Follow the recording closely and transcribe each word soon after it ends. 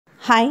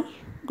Hi,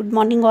 good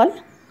morning all.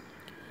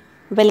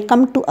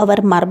 Welcome to our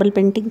marble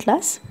painting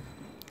class.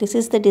 This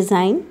is the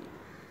design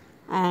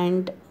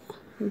and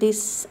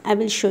this I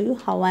will show you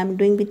how I am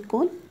doing with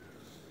cone.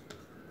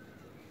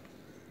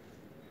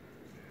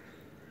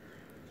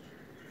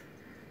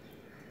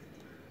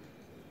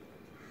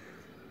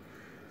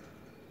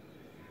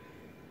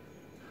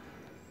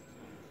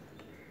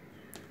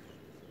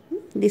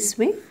 This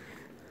way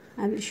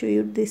I will show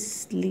you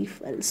this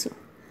leaf also.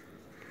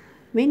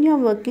 When you are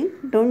working,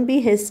 don't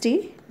be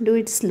hasty, do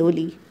it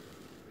slowly.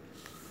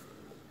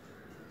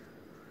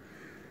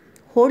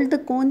 Hold the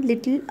cone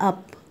little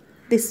up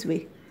this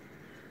way.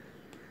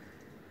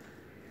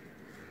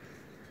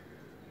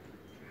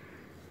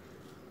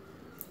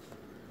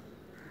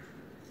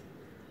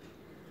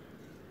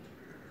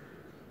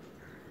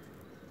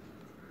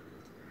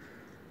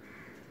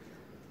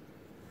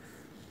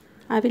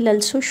 I will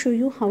also show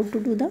you how to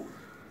do the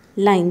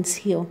lines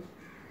here.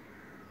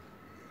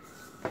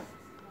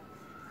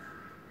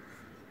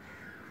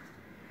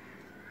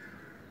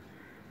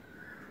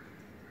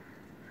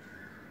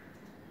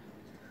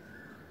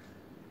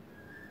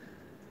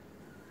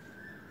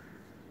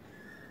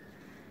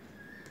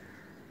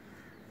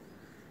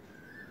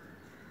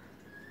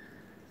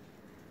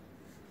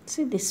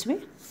 See this way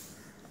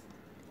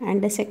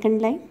and the second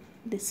line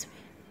this way.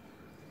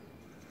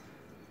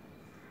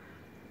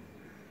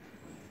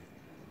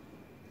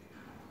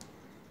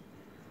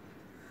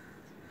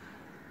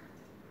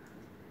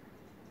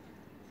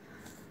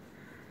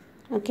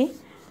 Okay,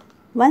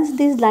 once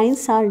these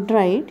lines are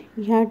dried,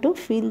 you have to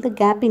fill the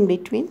gap in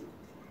between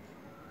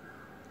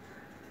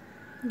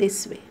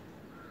this way.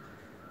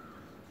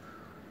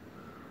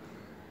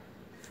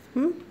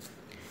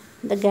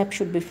 The gap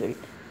should be filled.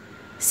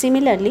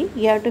 Similarly,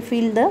 you have to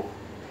fill the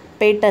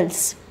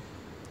petals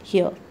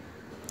here,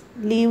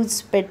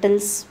 leaves,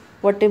 petals,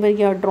 whatever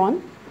you have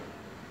drawn,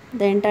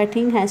 the entire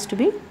thing has to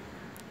be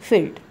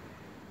filled.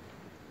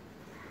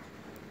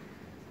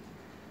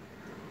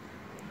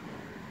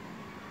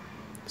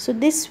 So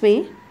this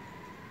way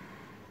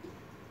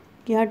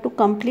you have to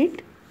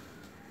complete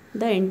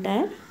the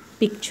entire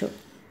picture.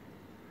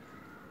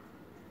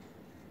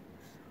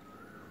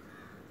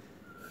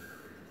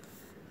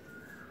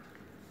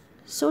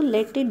 So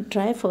let it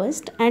dry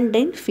first and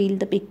then fill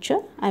the picture.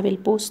 I will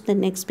post the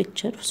next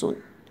picture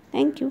soon.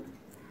 Thank you.